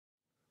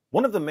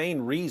One of the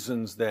main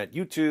reasons that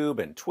YouTube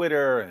and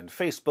Twitter and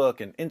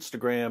Facebook and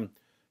Instagram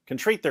can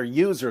treat their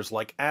users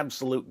like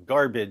absolute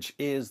garbage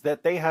is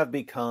that they have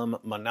become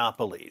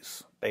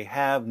monopolies. They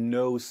have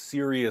no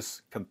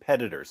serious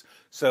competitors.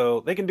 So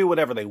they can do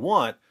whatever they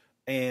want,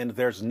 and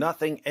there's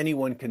nothing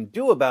anyone can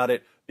do about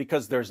it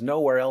because there's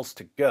nowhere else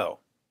to go.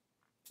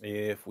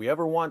 If we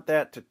ever want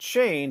that to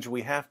change,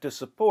 we have to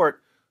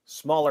support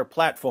smaller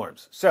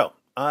platforms. So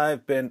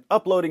I've been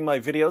uploading my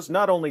videos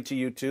not only to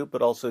YouTube,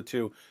 but also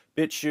to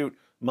BitChute,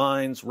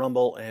 Minds,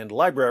 Rumble, and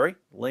Library.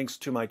 Links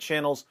to my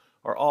channels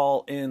are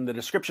all in the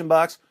description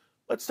box.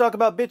 Let's talk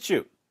about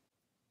BitChute.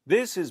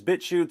 This is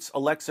BitChute's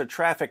Alexa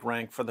traffic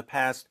rank for the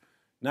past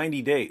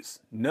 90 days.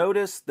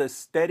 Notice the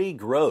steady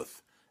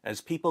growth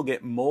as people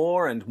get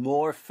more and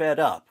more fed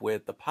up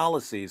with the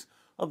policies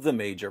of the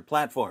major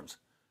platforms.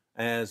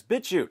 As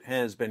BitChute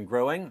has been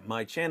growing,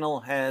 my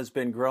channel has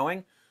been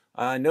growing.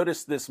 I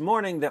noticed this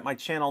morning that my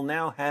channel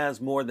now has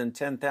more than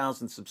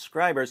 10,000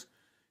 subscribers.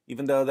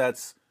 Even though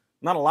that's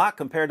not a lot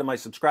compared to my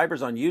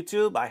subscribers on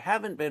YouTube, I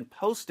haven't been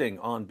posting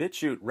on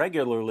BitChute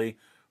regularly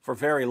for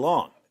very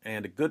long,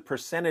 and a good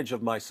percentage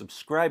of my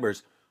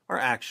subscribers are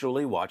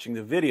actually watching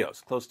the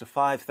videos. Close to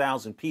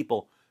 5,000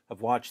 people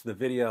have watched the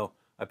video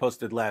I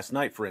posted last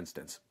night, for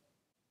instance.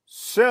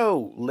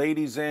 So,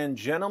 ladies and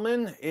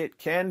gentlemen, it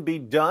can be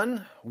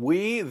done.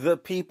 We, the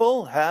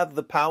people, have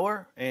the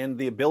power and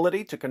the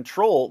ability to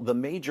control the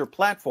major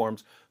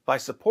platforms by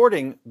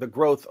supporting the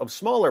growth of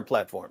smaller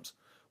platforms.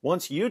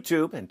 Once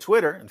YouTube and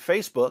Twitter and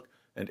Facebook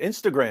and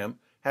Instagram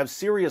have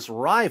serious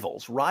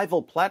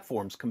rival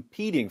platforms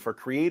competing for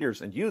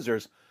creators and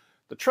users,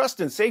 the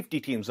trust and safety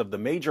teams of the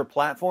major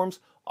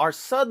platforms are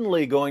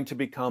suddenly going to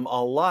become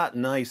a lot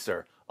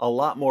nicer, a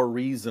lot more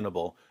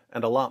reasonable,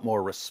 and a lot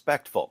more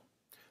respectful.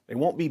 They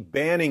won't be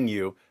banning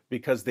you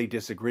because they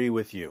disagree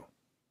with you.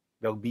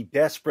 They'll be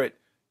desperate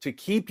to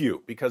keep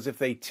you because if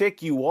they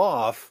tick you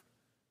off,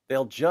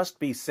 they'll just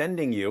be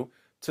sending you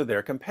to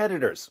their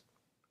competitors.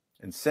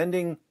 And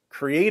sending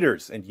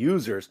creators and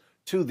users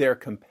to their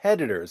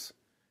competitors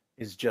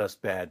is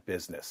just bad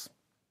business.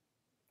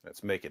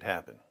 Let's make it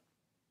happen.